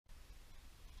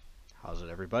How's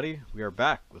it, everybody? We are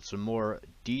back with some more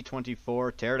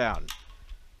D24 teardown.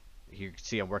 You can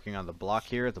see I'm working on the block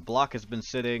here. The block has been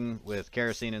sitting with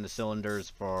kerosene in the cylinders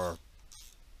for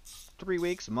 3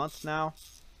 weeks, a month now,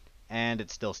 and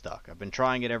it's still stuck. I've been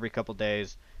trying it every couple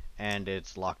days, and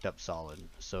it's locked up solid.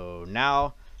 So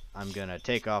now I'm gonna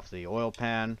take off the oil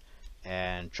pan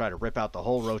and try to rip out the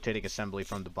whole rotating assembly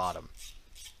from the bottom.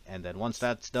 And then once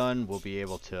that's done, we'll be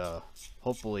able to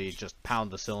hopefully just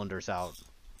pound the cylinders out.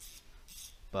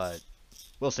 But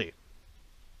we'll see.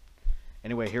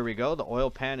 Anyway, here we go. The oil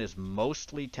pan is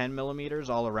mostly 10 millimeters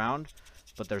all around,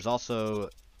 but there's also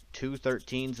two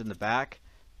 13s in the back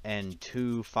and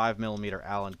two 5 millimeter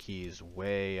Allen keys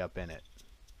way up in it.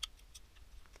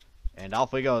 And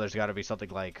off we go. There's got to be something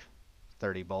like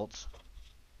 30 bolts.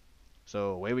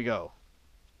 So away we go.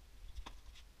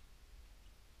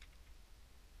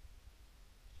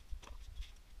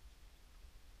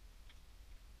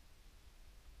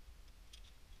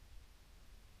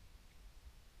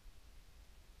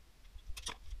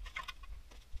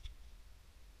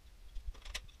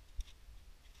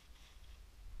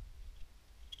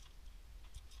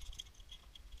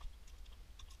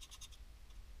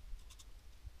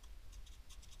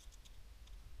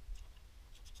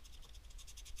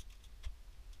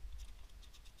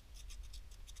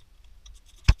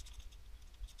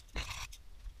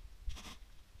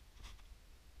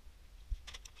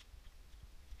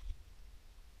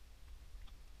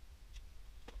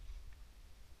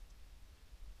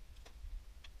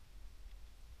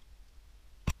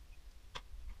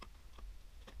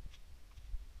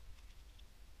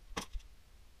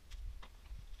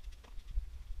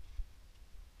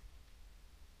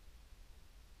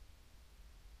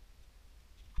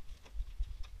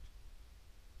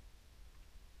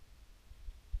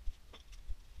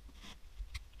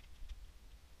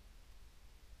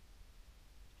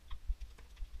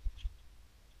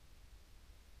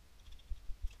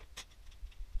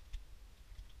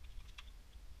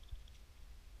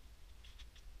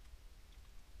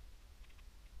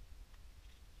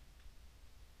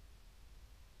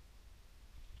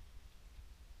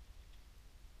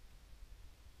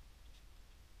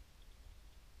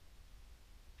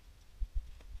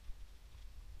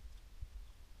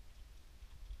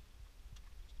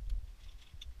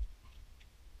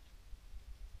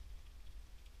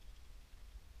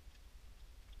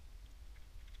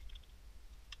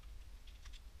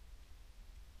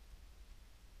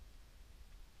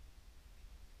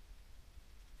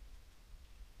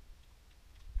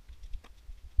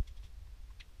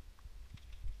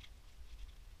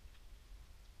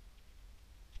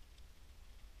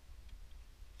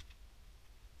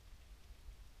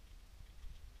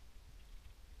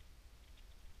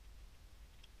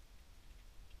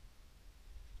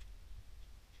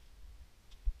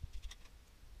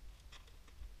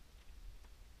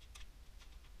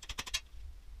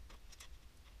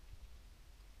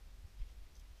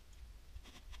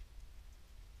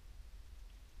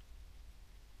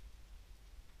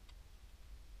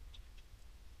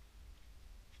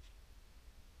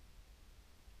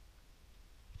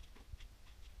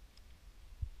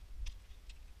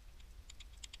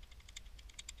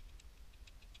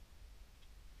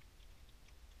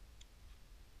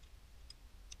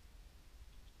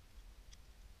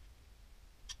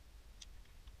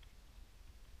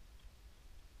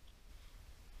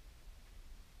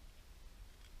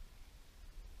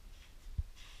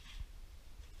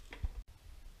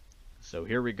 So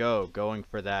here we go, going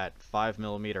for that 5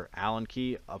 millimeter Allen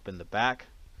key up in the back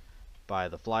by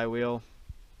the flywheel.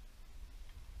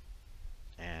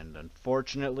 And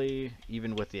unfortunately,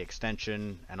 even with the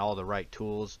extension and all the right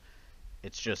tools,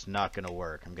 it's just not going to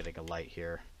work. I'm getting a light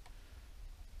here.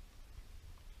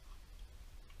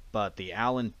 But the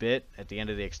Allen bit at the end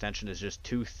of the extension is just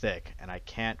too thick, and I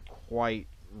can't quite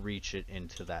reach it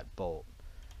into that bolt.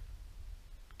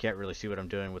 Can't really see what I'm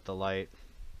doing with the light.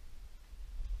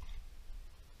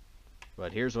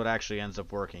 But here's what actually ends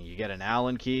up working. You get an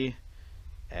Allen key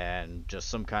and just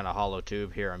some kind of hollow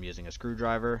tube. Here I'm using a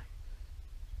screwdriver.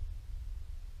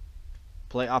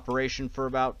 Play operation for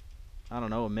about, I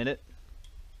don't know, a minute.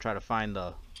 Try to find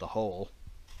the hole.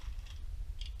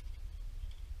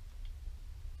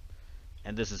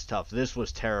 And this is tough. This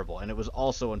was terrible. And it was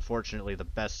also, unfortunately, the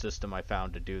best system I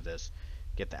found to do this.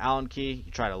 Get the Allen key,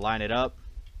 you try to line it up.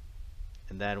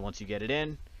 And then once you get it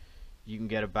in, you can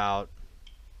get about,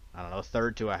 I don't know, a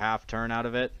third to a half turn out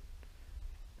of it.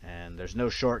 And there's no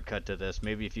shortcut to this.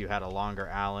 Maybe if you had a longer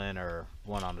Allen or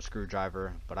one on a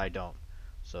screwdriver, but I don't.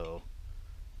 So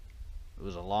it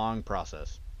was a long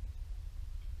process.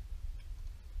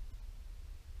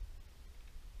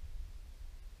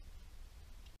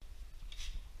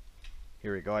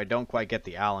 Here we go. I don't quite get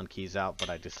the Allen keys out, but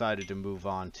I decided to move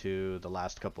on to the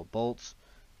last couple bolts.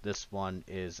 This one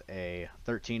is a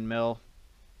 13 mil.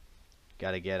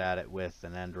 Got to get at it with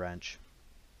an end wrench.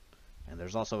 And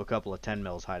there's also a couple of 10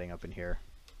 mils hiding up in here.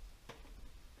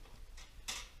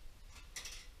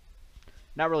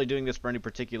 Not really doing this for any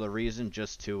particular reason,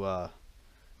 just to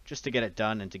get it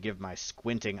done and to give my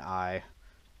squinting eye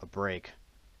a break.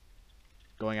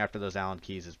 Going after those Allen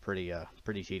keys is pretty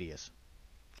tedious.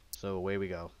 So away we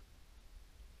go.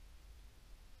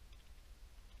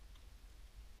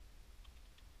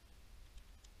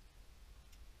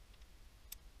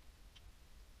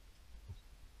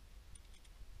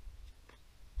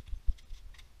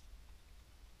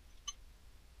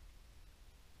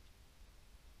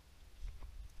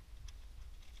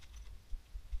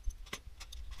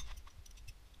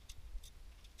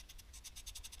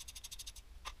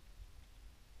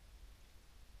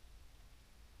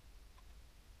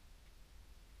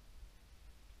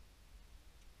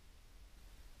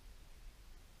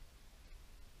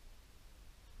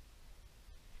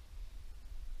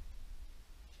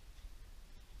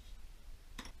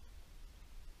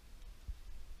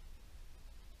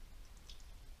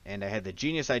 And I had the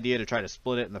genius idea to try to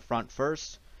split it in the front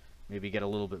first. Maybe get a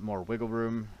little bit more wiggle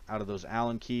room out of those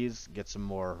Allen keys. Get some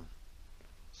more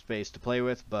space to play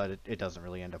with, but it doesn't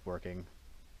really end up working.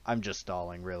 I'm just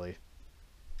stalling, really.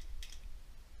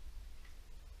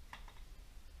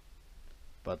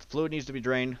 But the fluid needs to be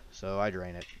drained, so I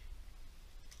drain it.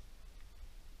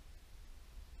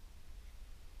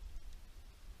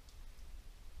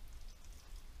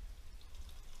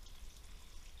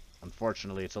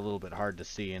 Unfortunately, it's a little bit hard to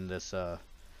see in this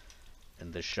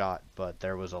shot, but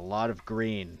there was a lot of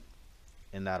green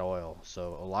in that oil.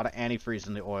 So a lot of antifreeze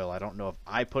in the oil. I don't know if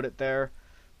I put it there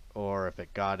or if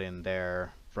it got in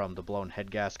there from the blown head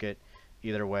gasket.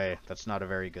 Either way, that's not a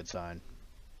very good sign.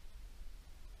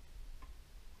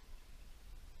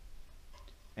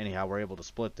 Anyhow, we're able to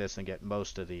split this and get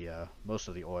most of the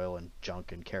oil and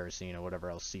junk and kerosene or whatever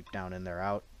else seeped down in there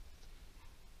out.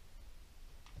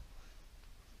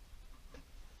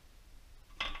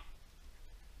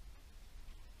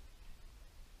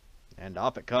 And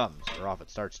off it comes, or off it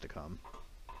starts to come.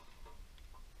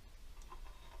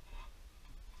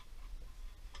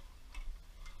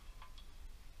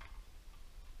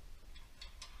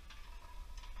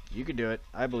 You can do it.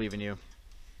 I believe in you.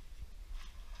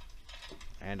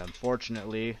 And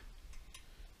unfortunately,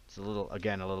 it's a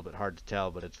little bit hard to tell,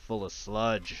 but it's full of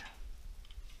sludge.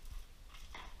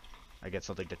 I get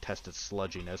something to test its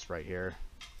sludginess right here.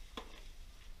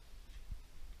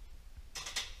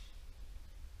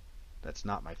 That's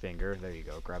not my finger. There you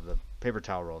go. Grab the paper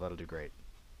towel roll. That'll do great.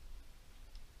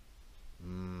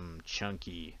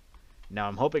 Chunky. Now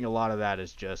I'm hoping a lot of that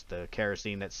is just the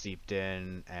kerosene that seeped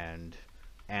in and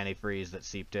antifreeze that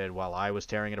seeped in while I was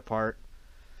tearing it apart.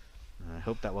 I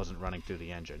hope that wasn't running through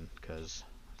the engine, because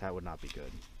that would not be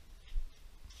good.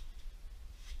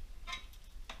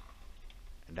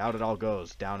 And out it all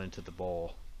goes, down into the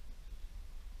bowl.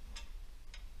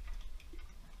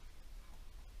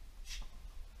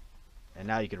 And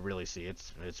now you can really see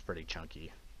it's pretty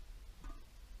chunky.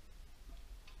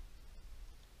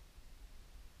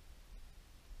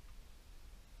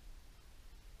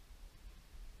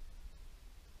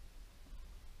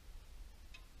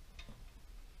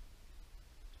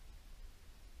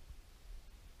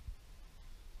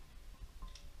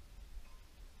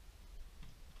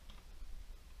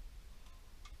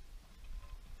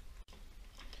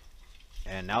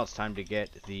 And now it's time to get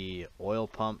the oil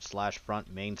pump / front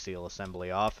main seal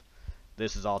assembly off.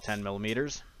 This is all 10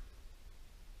 millimeters.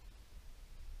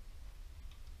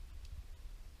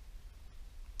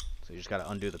 So you just got to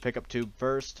undo the pickup tube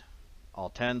first.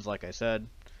 All 10s, like I said.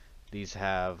 These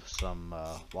have some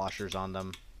washers on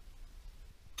them.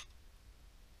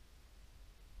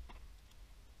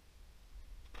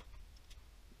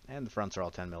 And the fronts are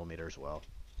all 10 millimeters as well.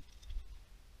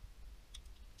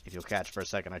 If you'll catch for a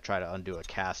second, I try to undo a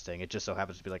casting. It just so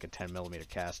happens to be like a 10 millimeter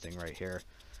casting right here.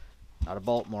 Not a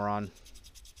bolt, moron.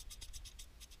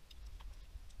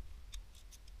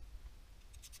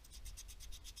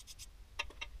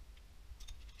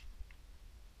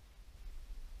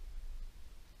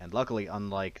 And luckily,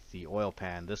 unlike the oil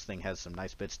pan, this thing has some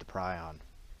nice bits to pry on.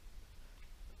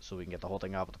 So we can get the whole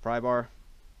thing off with the pry bar.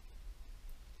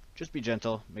 Just be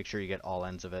gentle. Make sure you get all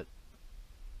ends of it.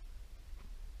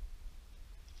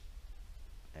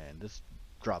 And this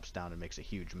drops down and makes a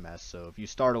huge mess. So if you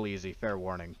startle easy, fair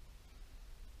warning.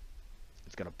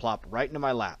 It's going to plop right into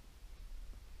my lap.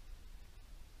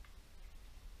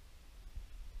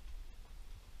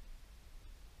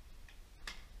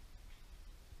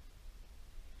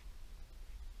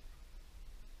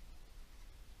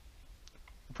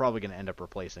 probably going to end up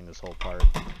replacing this whole part.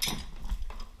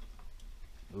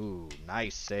 Ooh,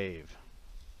 nice save.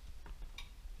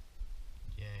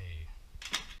 Yay.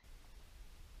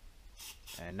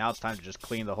 And now it's time to just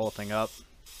clean the whole thing up.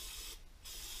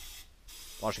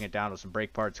 Washing it down with some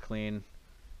brake parts clean.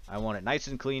 I want it nice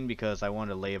and clean because I want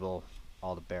to label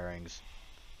all the bearings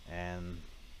and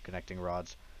connecting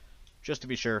rods, just to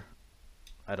be sure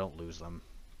I don't lose them.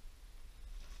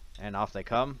 And off they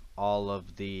come. All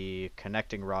of the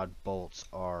connecting rod bolts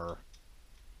are,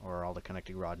 or all the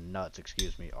connecting rod nuts,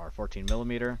 excuse me, are 14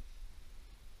 millimeter.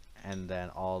 And then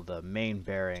all the main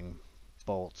bearing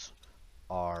bolts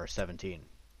are 17.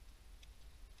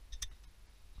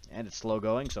 And it's slow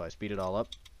going, so I speed it all up.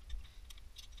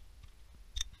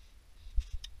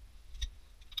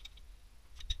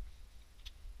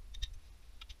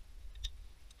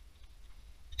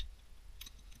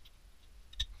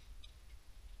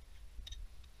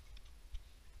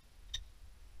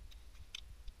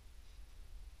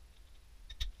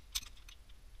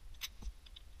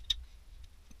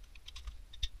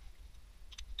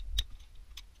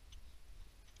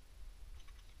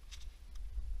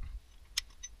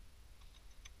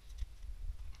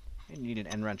 I need an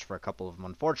end wrench for a couple of them.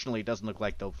 Unfortunately, it doesn't look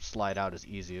like they'll slide out as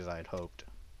easy as I had hoped.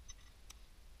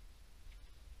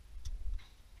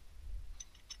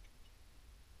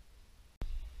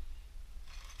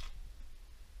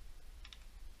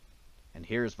 And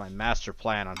here's my master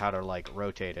plan on how to, like,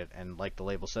 rotate it. And like the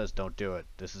label says, don't do it.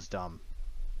 This is dumb.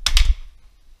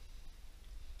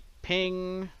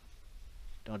 Ping!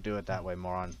 Don't do it that way,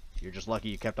 moron. You're just lucky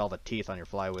you kept all the teeth on your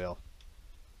flywheel.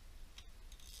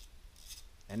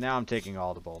 And now I'm taking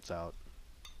all the bolts out.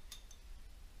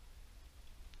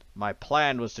 My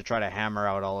plan was to try to hammer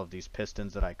out all of these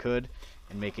pistons that I could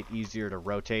and make it easier to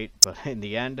rotate, but in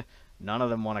the end, none of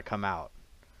them want to come out.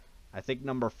 I think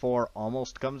number 4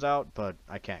 almost comes out, but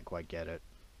I can't quite get it.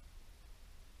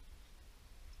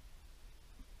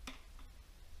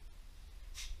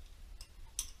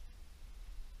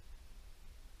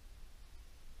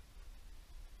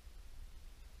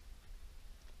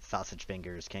 Sausage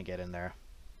fingers can't get in there.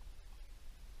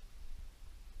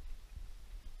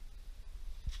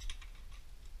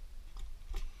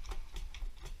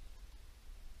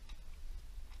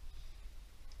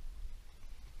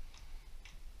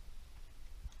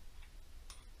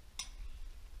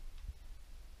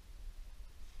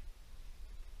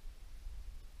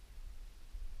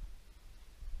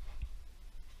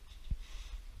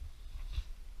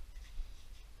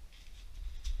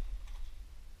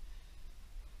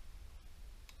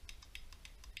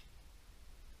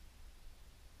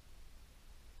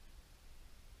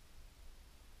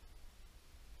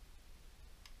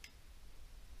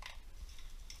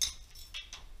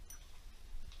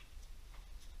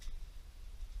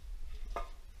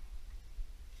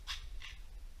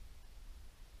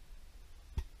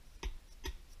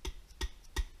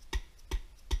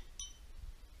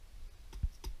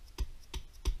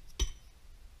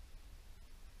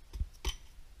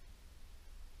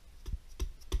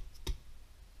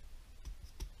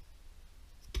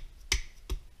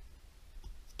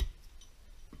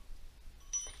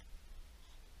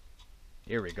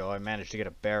 Here we go, I managed to get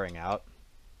a bearing out.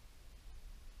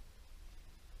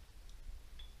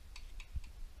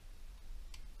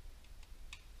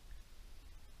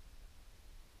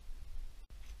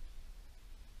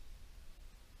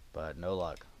 But no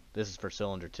luck. This is for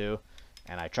cylinder 2,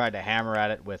 and I tried to hammer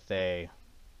at it with a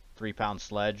 3-pound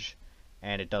sledge,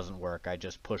 and it doesn't work. I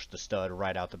just pushed the stud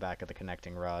right out the back of the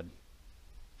connecting rod.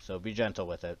 So be gentle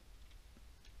with it.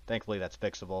 Thankfully that's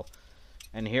fixable.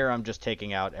 And here I'm just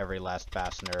taking out every last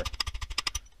fastener.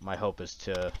 My hope is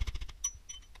to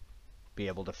be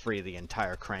able to free the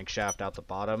entire crankshaft out the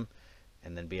bottom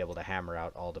and then be able to hammer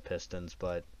out all the pistons,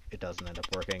 but it doesn't end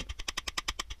up working.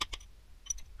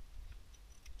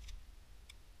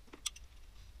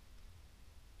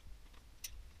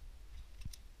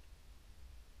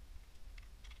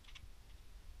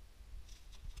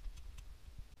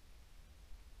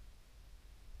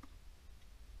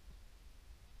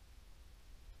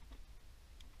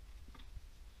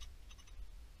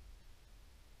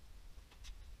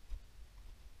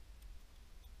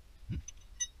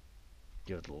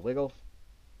 Give it a little wiggle.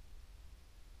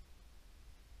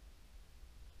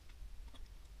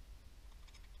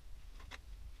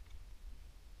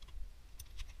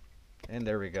 And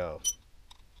there we go.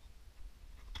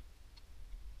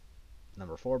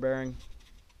 Number 4 bearing.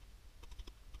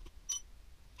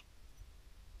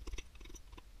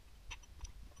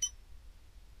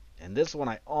 And this one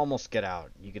I almost get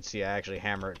out. You can see I actually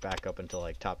hammer it back up until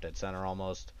like top dead center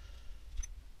almost.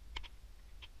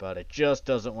 but it just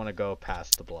doesn't want to go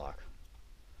past the block.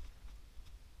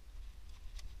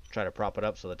 Try to prop it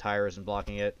up so the tire isn't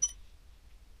blocking it.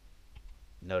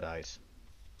 No dice.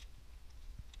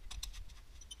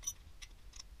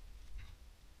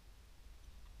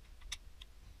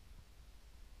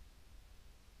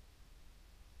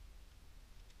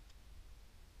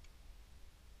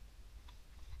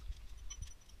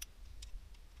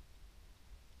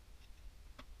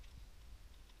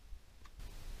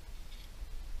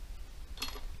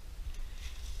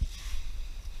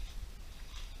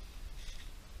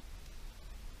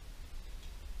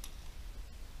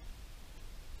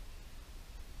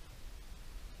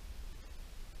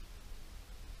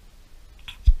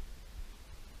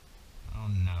 Oh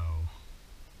no.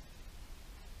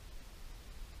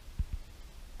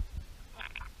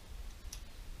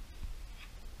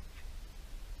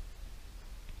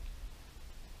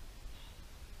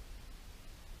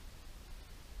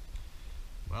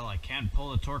 Well, I can't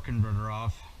pull the torque converter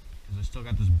off because I still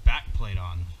got this back plate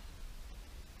on.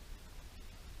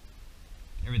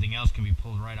 Everything else can be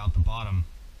pulled right out the bottom,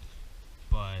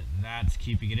 but that's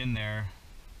keeping it in there,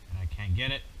 and I can't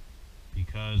get it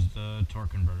because the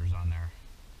torque converter's on there.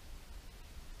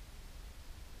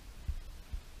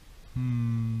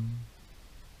 I'm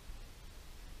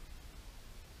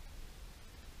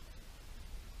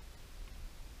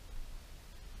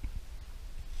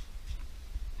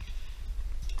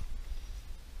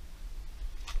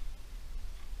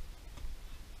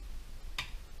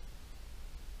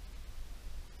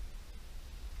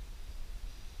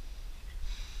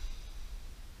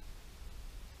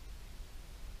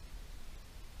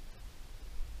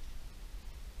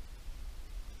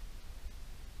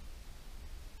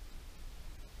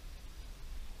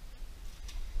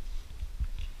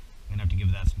gonna have to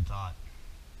give that some thought.